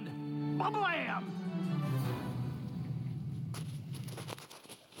Bam!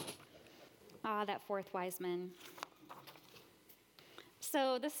 Ah, that fourth wise man.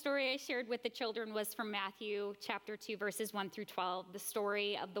 So the story I shared with the children was from Matthew chapter 2, verses 1 through 12, the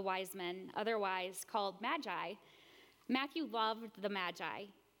story of the wise men, otherwise called Magi. Matthew loved the Magi.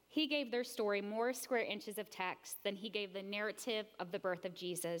 He gave their story more square inches of text than he gave the narrative of the birth of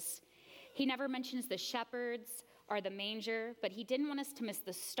Jesus. He never mentions the shepherds or the manger, but he didn't want us to miss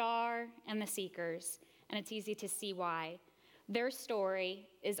the star and the seekers, and it's easy to see why. Their story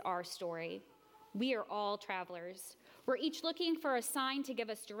is our story. We are all travelers. We're each looking for a sign to give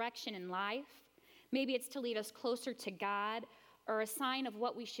us direction in life. Maybe it's to lead us closer to God, or a sign of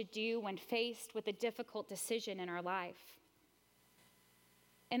what we should do when faced with a difficult decision in our life.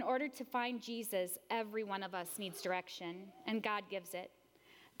 In order to find Jesus, every one of us needs direction, and God gives it.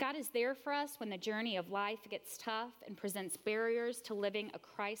 God is there for us when the journey of life gets tough and presents barriers to living a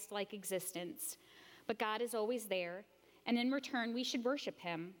Christ-like existence. But God is always there, and in return, we should worship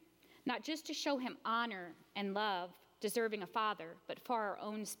him, not just to show him honor and love, deserving a father, but for our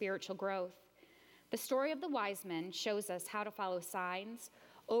own spiritual growth. The story of the wise men shows us how to follow signs,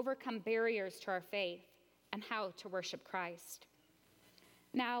 overcome barriers to our faith, and how to worship Christ.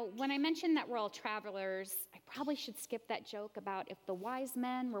 Now, when I mentioned that we're all travelers, I probably should skip that joke about if the wise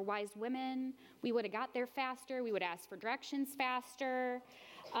men were wise women, we would have got there faster, we would ask for directions faster.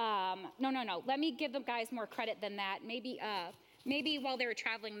 No. Let me give the guys more credit than that. Maybe while they were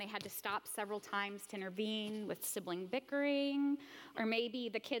traveling, they had to stop several times to intervene with sibling bickering, or maybe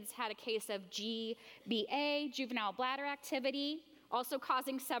the kids had a case of GBA, juvenile bladder activity, also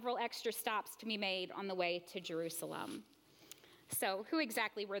causing several extra stops to be made on the way to Jerusalem. So who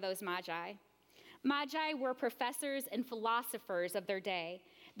exactly were those Magi? Magi were professors and philosophers of their day.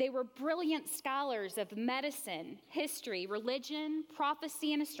 They were brilliant scholars of medicine, history, religion,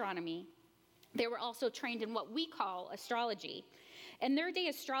 prophecy, and astronomy. They were also trained in what we call astrology. In their day,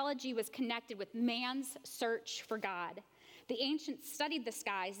 astrology was connected with man's search for God. The ancients studied the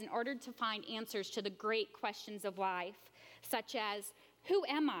skies in order to find answers to the great questions of life, such as, who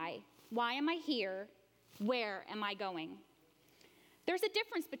am I? Why am I here? Where am I going? There's a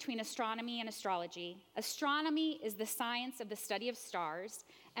difference between astronomy and astrology. Astronomy is the science of the study of stars,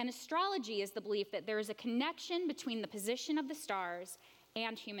 and astrology is the belief that there is a connection between the position of the stars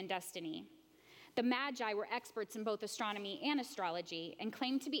and human destiny. The Magi were experts in both astronomy and astrology and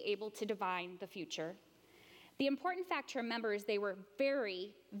claimed to be able to divine the future. The important fact to remember is they were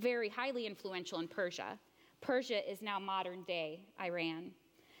very, very highly influential in Persia. Persia is now modern-day Iran.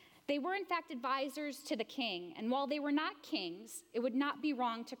 They were, in fact, advisors to the king, and while they were not kings, it would not be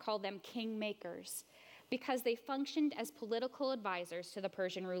wrong to call them kingmakers because they functioned as political advisors to the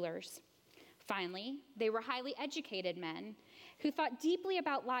Persian rulers. Finally, they were highly educated men who thought deeply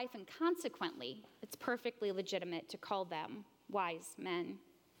about life, and consequently, it's perfectly legitimate to call them wise men.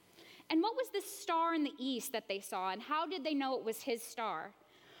 And what was this star in the east that they saw, and how did they know it was his star?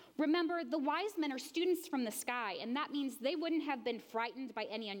 Remember, the wise men are students from the sky, and that means they wouldn't have been frightened by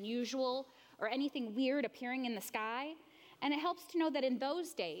any unusual or anything weird appearing in the sky. And it helps to know that in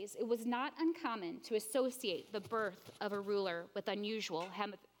those days, it was not uncommon to associate the birth of a ruler with unusual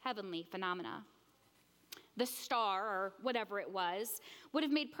heavenly phenomena. The star, or whatever it was, would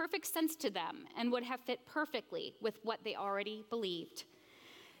have made perfect sense to them and would have fit perfectly with what they already believed.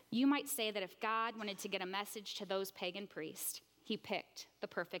 You might say that if God wanted to get a message to those pagan priests, he picked the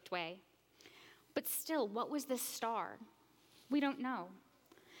perfect way. But still, what was this star? We don't know.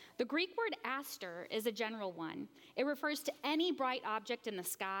 The Greek word aster is a general one. It refers to any bright object in the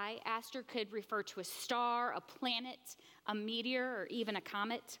sky. Aster could refer to a star, a planet, a meteor, or even a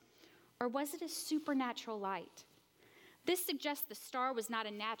comet. Or was it a supernatural light? This suggests the star was not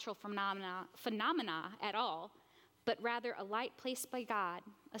a natural phenomena at all, but rather a light placed by God,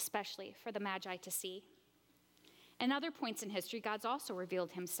 especially for the Magi to see. In other points in history, God's also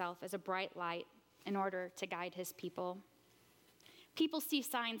revealed himself as a bright light in order to guide his people. People see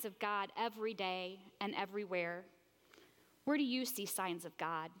signs of God every day and everywhere. Where do you see signs of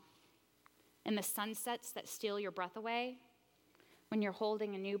God? In the sunsets that steal your breath away? When you're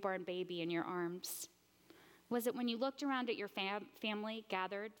holding a newborn baby in your arms? Was it when you looked around at your family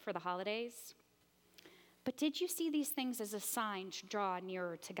gathered for the holidays? But did you see these things as a sign to draw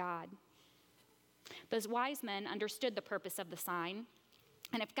nearer to God? Those wise men understood the purpose of the sign,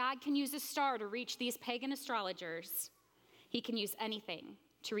 and if God can use a star to reach these pagan astrologers, he can use anything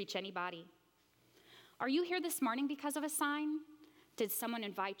to reach anybody. Are you here this morning because of a sign? Did someone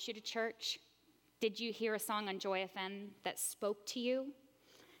invite you to church? Did you hear a song on Joy FM that spoke to you?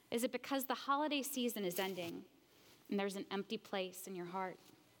 Is it because the holiday season is ending and there's an empty place in your heart?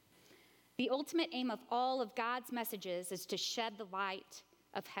 The ultimate aim of all of God's messages is to shed the light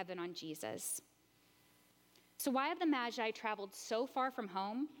of heaven on Jesus. So why have the Magi traveled so far from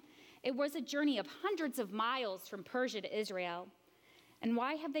home? It was a journey of hundreds of miles from Persia to Israel. And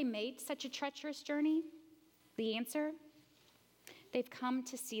why have they made such a treacherous journey? The answer? They've come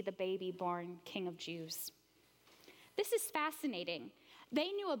to see the baby born King of Jews. This is fascinating. They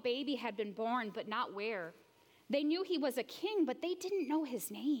knew a baby had been born, but not where. They knew he was a king, but they didn't know his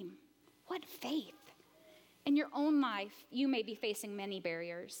name. What faith! In your own life, you may be facing many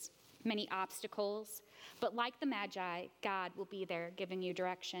barriers, many obstacles, but like the Magi, God will be there giving you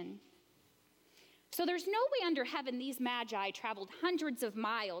direction. So there's no way under heaven these Magi traveled hundreds of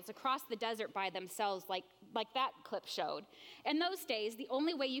miles across the desert by themselves like that clip showed. In those days, the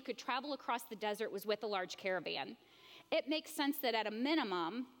only way you could travel across the desert was with a large caravan. It makes sense that at a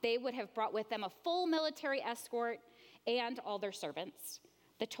minimum, they would have brought with them a full military escort and all their servants.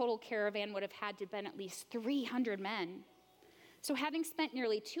 The total caravan would have had to have been at least 300 men. So having spent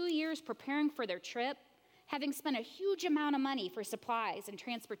nearly 2 years preparing for their trip, having spent a huge amount of money for supplies and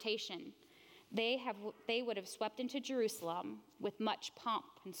transportation, they would have swept into Jerusalem with much pomp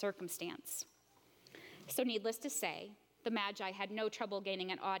and circumstance. So needless to say, the Magi had no trouble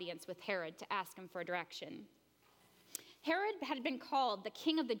gaining an audience with Herod to ask him for direction. Herod had been called the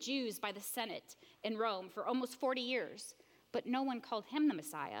King of the Jews by the Senate in Rome for almost 40 years, but no one called him the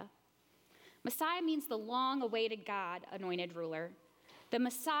Messiah. Messiah means the long-awaited God-anointed ruler. The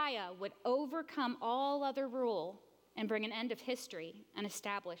Messiah would overcome all other rule and bring an end of history and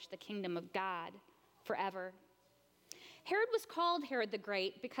establish the kingdom of God forever. Herod was called Herod the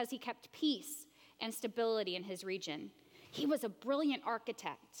Great because he kept peace and stability in his region. He was a brilliant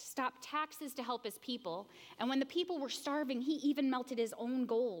architect, stopped taxes to help his people, and when the people were starving, he even melted his own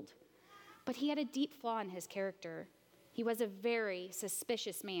gold. But he had a deep flaw in his character. He was a very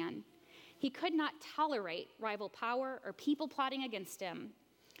suspicious man. He could not tolerate rival power or people plotting against him.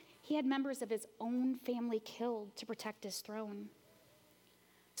 He had members of his own family killed to protect his throne.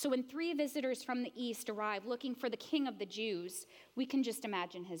 So when 3 visitors from the east arrive looking for the King of the Jews, we can just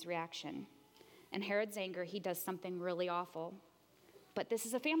imagine his reaction. In Herod's anger, he does something really awful. But this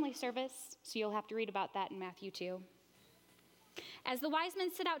is a family service, so you'll have to read about that in Matthew 2. As the wise men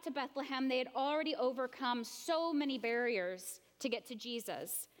set out to Bethlehem, they had already overcome so many barriers to get to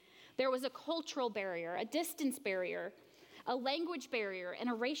Jesus. There was a cultural barrier, a distance barrier, a language barrier, and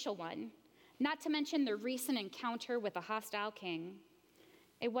a racial one, not to mention their recent encounter with a hostile king.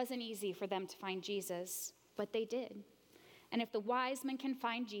 It wasn't easy for them to find Jesus, but they did. And if the wise men can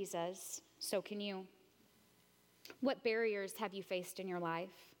find Jesus, so can you. What barriers have you faced in your life?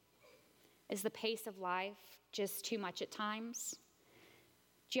 Is the pace of life just too much at times?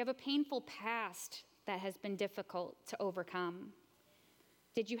 Do you have a painful past that has been difficult to overcome?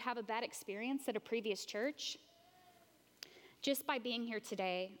 Did you have a bad experience at a previous church? Just by being here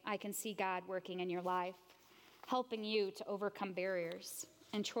today, I can see God working in your life, helping you to overcome barriers.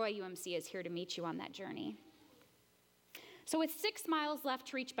 And Troy UMC is here to meet you on that journey. So with 6 miles left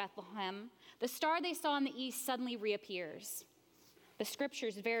to reach Bethlehem, the star they saw in the east suddenly reappears. The scripture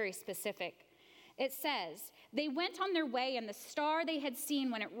is very specific. It says, they went on their way, and the star they had seen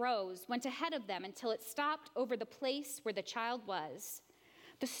when it rose went ahead of them until it stopped over the place where the child was.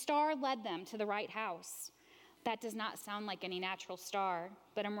 The star led them to the right house. That does not sound like any natural star,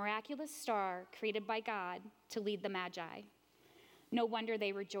 but a miraculous star created by God to lead the Magi. No wonder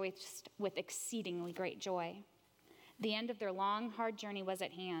they rejoiced with exceedingly great joy. The end of their long, hard journey was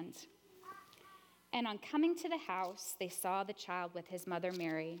at hand. And on coming to the house, they saw the child with his mother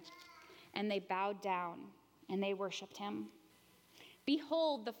Mary, and they bowed down and they worshiped him.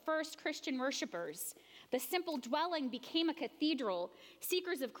 Behold, the first Christian worshipers. The simple dwelling became a cathedral.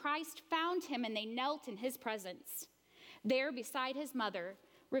 Seekers of Christ found him, and they knelt in his presence. There, beside his mother,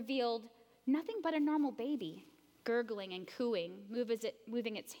 revealed nothing but a normal baby, gurgling and cooing,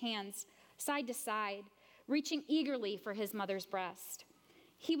 moving its hands side to side, reaching eagerly for his mother's breast.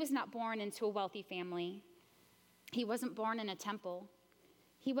 He was not born into a wealthy family. He wasn't born in a temple.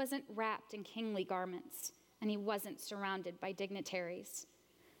 He wasn't wrapped in kingly garments, and he wasn't surrounded by dignitaries.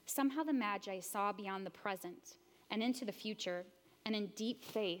 Somehow the Magi saw beyond the present and into the future, and in deep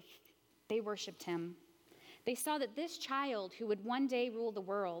faith, they worshiped him. They saw that this child who would one day rule the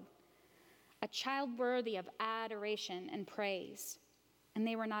world, a child worthy of adoration and praise, and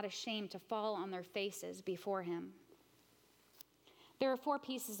they were not ashamed to fall on their faces before him. There are 4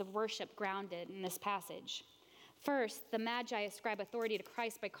 pieces of worship grounded in this passage. First, the Magi ascribe authority to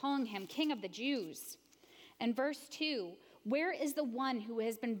Christ by calling him King of the Jews. In verse 2, where is the one who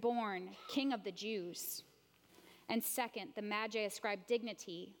has been born King of the Jews? And second, the Magi ascribed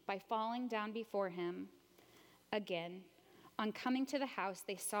dignity by falling down before him. Again, on coming to the house,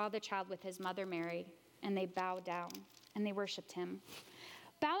 they saw the child with his mother Mary, and they bowed down and they worshiped him.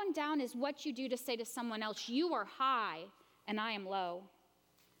 Bowing down is what you do to say to someone else, you are high and I am low.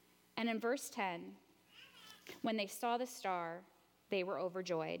 And in verse 10, when they saw the star, they were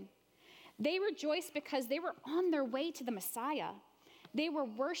overjoyed. They rejoiced because they were on their way to the Messiah. They were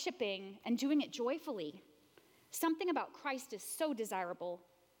worshiping and doing it joyfully. Something about Christ is so desirable.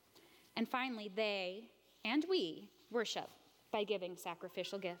 And finally, they and we worship by giving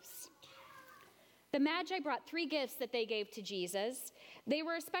sacrificial gifts. The Magi brought 3 gifts that they gave to Jesus. They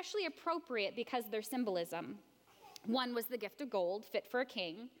were especially appropriate because of their symbolism. One was the gift of gold, fit for a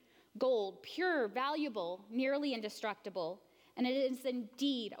king. Gold, pure, valuable, nearly indestructible, and it is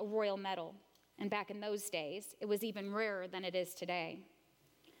indeed a royal metal. And back in those days, it was even rarer than it is today.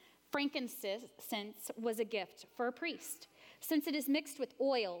 Frankincense was a gift for a priest, since it is mixed with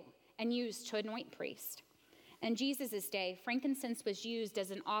oil and used to anoint priests. In Jesus' day, frankincense was used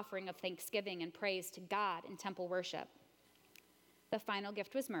as an offering of thanksgiving and praise to God in temple worship. The final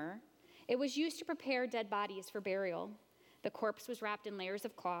gift was myrrh. It was used to prepare dead bodies for burial. The corpse was wrapped in layers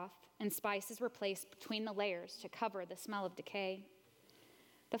of cloth, and spices were placed between the layers to cover the smell of decay.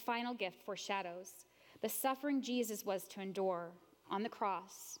 The final gift foreshadows the suffering Jesus was to endure on the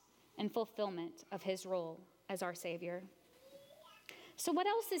cross in fulfillment of his role as our Savior. So what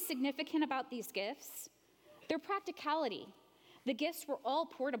else is significant about these gifts? Their practicality. The gifts were all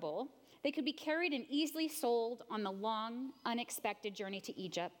portable. They could be carried and easily sold on the long, unexpected journey to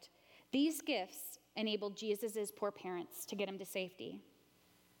Egypt. These gifts enabled Jesus' poor parents to get him to safety.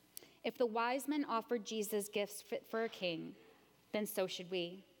 If the wise men offered Jesus gifts fit for a king, then so should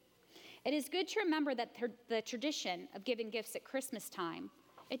we. It is good to remember that the tradition of giving gifts at Christmas time,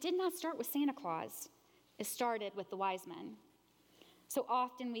 it did not start with Santa Claus. It started with the wise men. So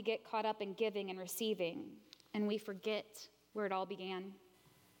often we get caught up in giving and receiving, and we forget where it all began.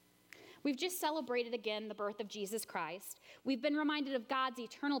 We've just celebrated again the birth of Jesus Christ. We've been reminded of God's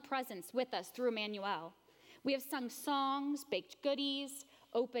eternal presence with us through Emmanuel. We have sung songs, baked goodies,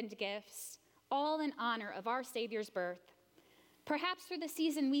 opened gifts, all in honor of our Savior's birth. Perhaps through the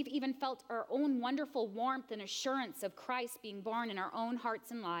season, we've even felt our own wonderful warmth and assurance of Christ being born in our own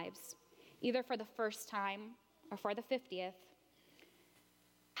hearts and lives, either for the first time or for the 50th.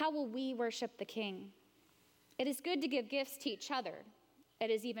 How will we worship the King? It is good to give gifts to each other.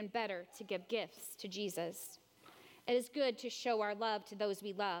 It is even better to give gifts to Jesus. It is good to show our love to those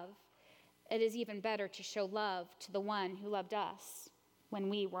we love. It is even better to show love to the one who loved us when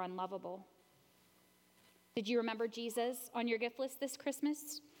we were unlovable. Did you remember Jesus on your gift list this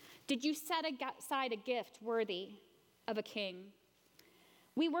Christmas? Did you set aside a gift worthy of a king?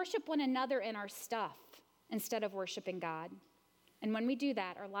 We worship one another in our stuff instead of worshiping God. And when we do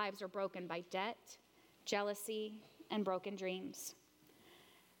that, our lives are broken by debt, jealousy, and broken dreams.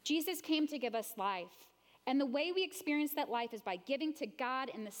 Jesus came to give us life, and the way we experience that life is by giving to God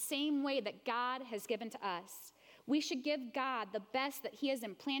in the same way that God has given to us. We should give God the best that he has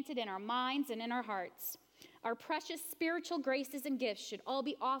implanted in our minds and in our hearts. Our precious spiritual graces and gifts should all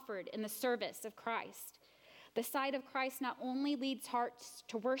be offered in the service of Christ. The sight of Christ not only leads hearts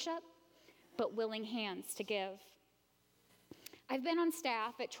to worship, but willing hands to give. I've been on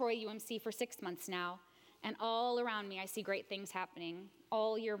staff at Troy UMC for 6 months now, and all around me I see great things happening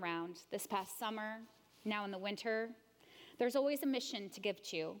all year round. This past summer, now in the winter, there's always a mission to give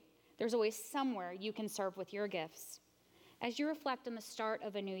to. There's always somewhere you can serve with your gifts. As you reflect on the start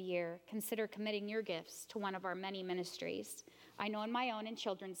of a new year, consider committing your gifts to one of our many ministries. I know in my own and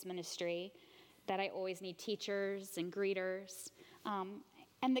children's ministry that I always need teachers and greeters,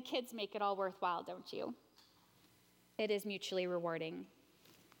 and the kids make it all worthwhile, don't you? It is mutually rewarding.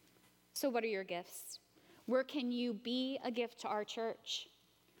 So what are your gifts? Where can you be a gift to our church?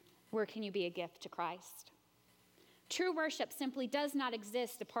 Where can you be a gift to Christ? True worship simply does not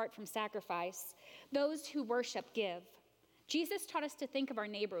exist apart from sacrifice. Those who worship give. Jesus taught us to think of our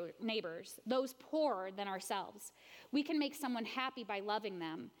neighbors, those poorer than ourselves. We can make someone happy by loving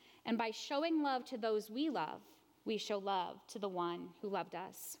them, and by showing love to those we love, we show love to the one who loved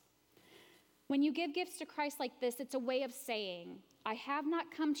us. When you give gifts to Christ like this, it's a way of saying, I have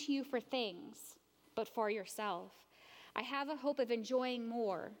not come to you for things, but for yourself. I have a hope of enjoying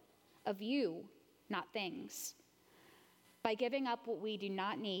more of you, not things. By giving up what we do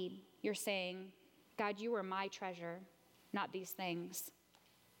not need, you're saying, God, you are my treasure, not these things.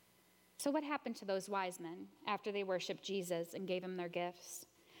 So what happened to those wise men after they worshiped Jesus and gave him their gifts?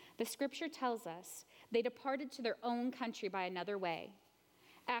 The scripture tells us they departed to their own country by another way.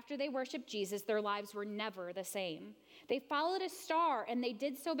 After they worshiped Jesus, their lives were never the same. They followed a star, and they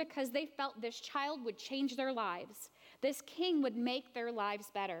did so because they felt this child would change their lives. This king would make their lives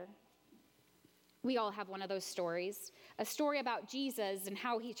better. We all have one of those stories, a story about Jesus and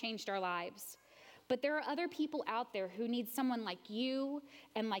how he changed our lives. But there are other people out there who need someone like you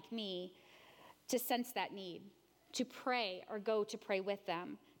and like me to sense that need, to pray or go to pray with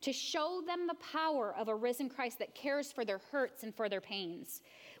them, to show them the power of a risen Christ that cares for their hurts and for their pains.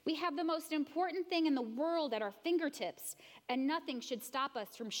 We have the most important thing in the world at our fingertips, and nothing should stop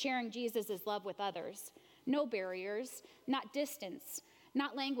us from sharing Jesus' love with others. No barriers, not distance,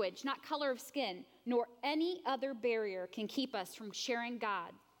 not language, not color of skin, nor any other barrier can keep us from sharing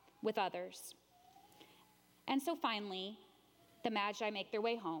God with others. And so finally, the Magi make their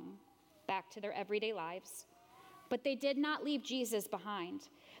way home, back to their everyday lives. But they did not leave Jesus behind.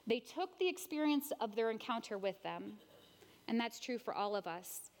 They took the experience of their encounter with them. And that's true for all of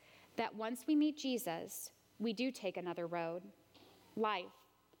us, that once we meet Jesus, we do take another road. Life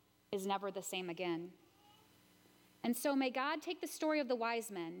is never the same again. And so may God take the story of the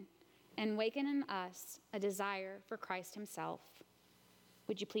wise men and waken in us a desire for Christ himself.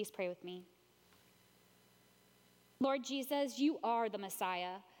 Would you please pray with me? Lord Jesus, you are the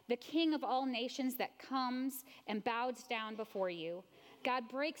Messiah, the King of all nations that comes and bows down before you. God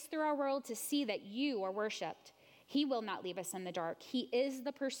breaks through our world to see that you are worshiped. He will not leave us in the dark. He is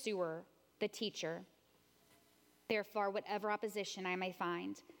the pursuer, the teacher. Therefore, whatever opposition I may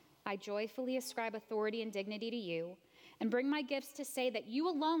find, I joyfully ascribe authority and dignity to you and bring my gifts to say that you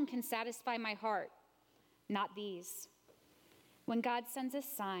alone can satisfy my heart, not these. When God sends us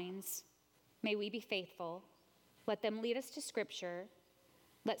signs, may we be faithful. Let them lead us to Scripture.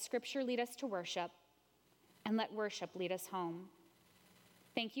 Let Scripture lead us to worship, and let worship lead us home.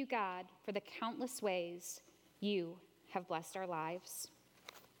 Thank you, God, for the countless ways you have blessed our lives.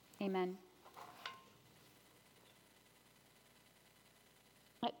 Amen.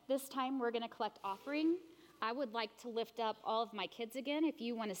 At this time, we're going to collect offering. I would like to lift up all of my kids again, if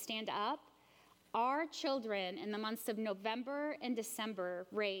you want to stand up. Our children in the months of November and December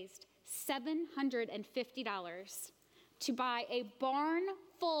raised $750 to buy a barn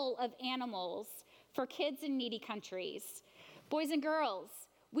full of animals for kids in needy countries. Boys and girls,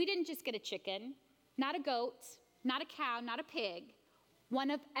 we didn't just get a chicken, not a goat, not a cow, not a pig,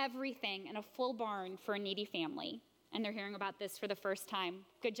 one of everything in a full barn for a needy family. And they're hearing about this for the first time.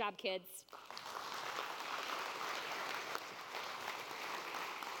 Good job, kids.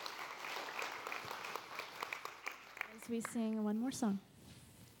 As we sing one more song.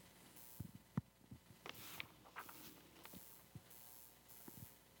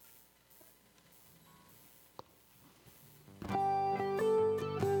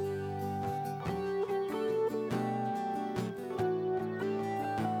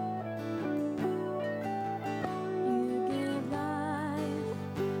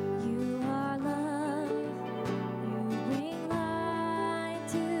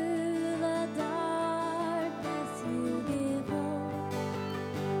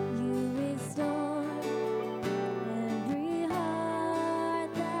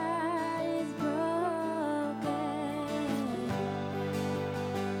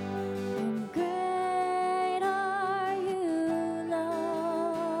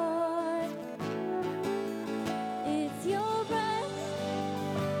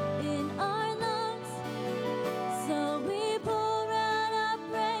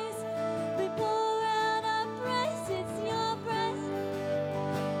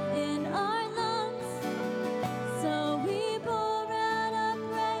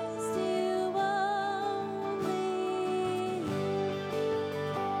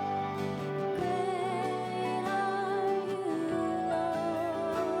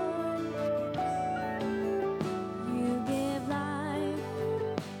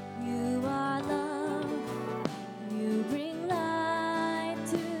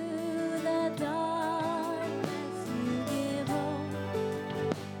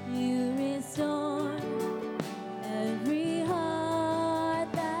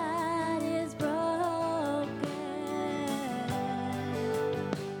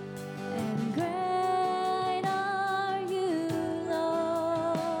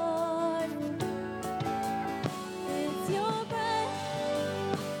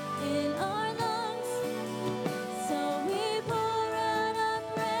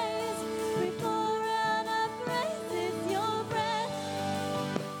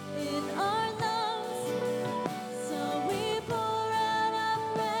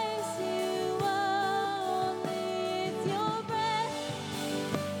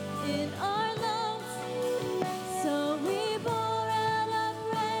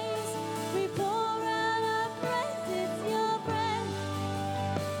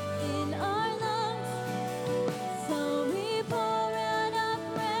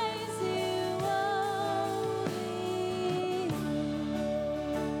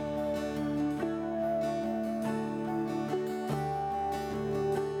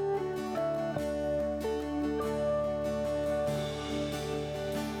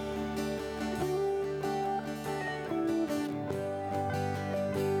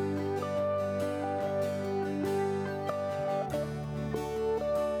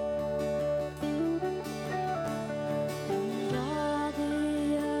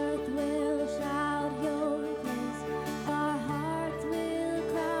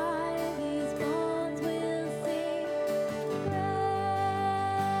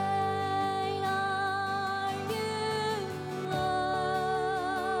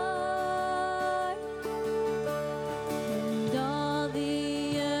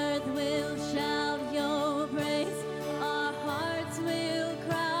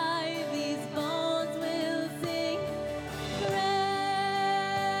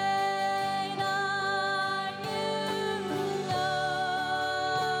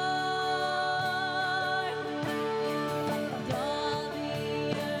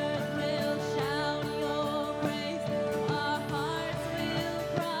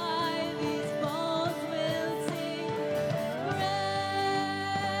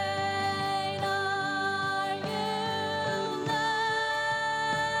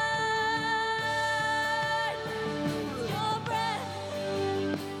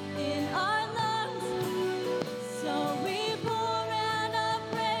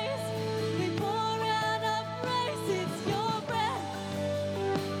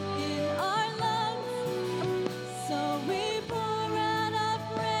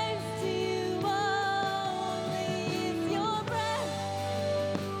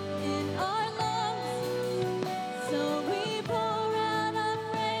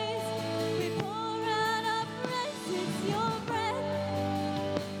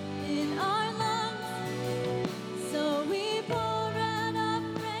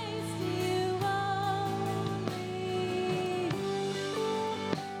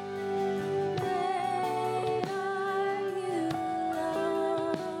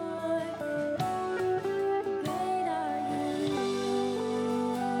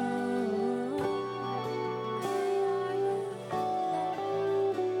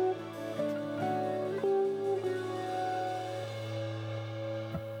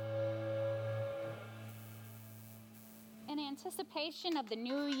 anticipation of the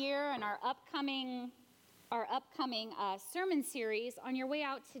new year and our upcoming sermon series, on your way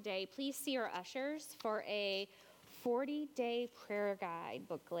out today, please see our ushers for a 40-day prayer guide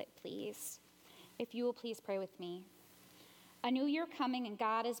booklet, please. If you will please pray with me. A new year coming, and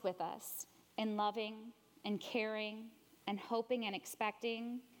God is with us in loving and caring and hoping and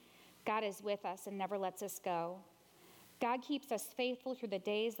expecting. God is with us and never lets us go. God keeps us faithful through the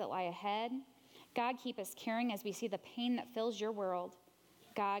days that lie ahead. God, keep us caring as we see the pain that fills your world.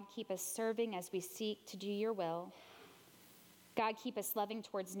 God, keep us serving as we seek to do your will. God, keep us loving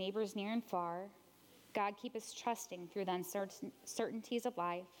towards neighbors near and far. God, keep us trusting through the uncertainties of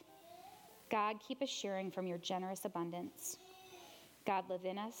life. God, keep us sharing from your generous abundance. God, live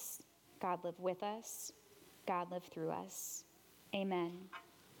in us. God, live with us. God, live through us. Amen.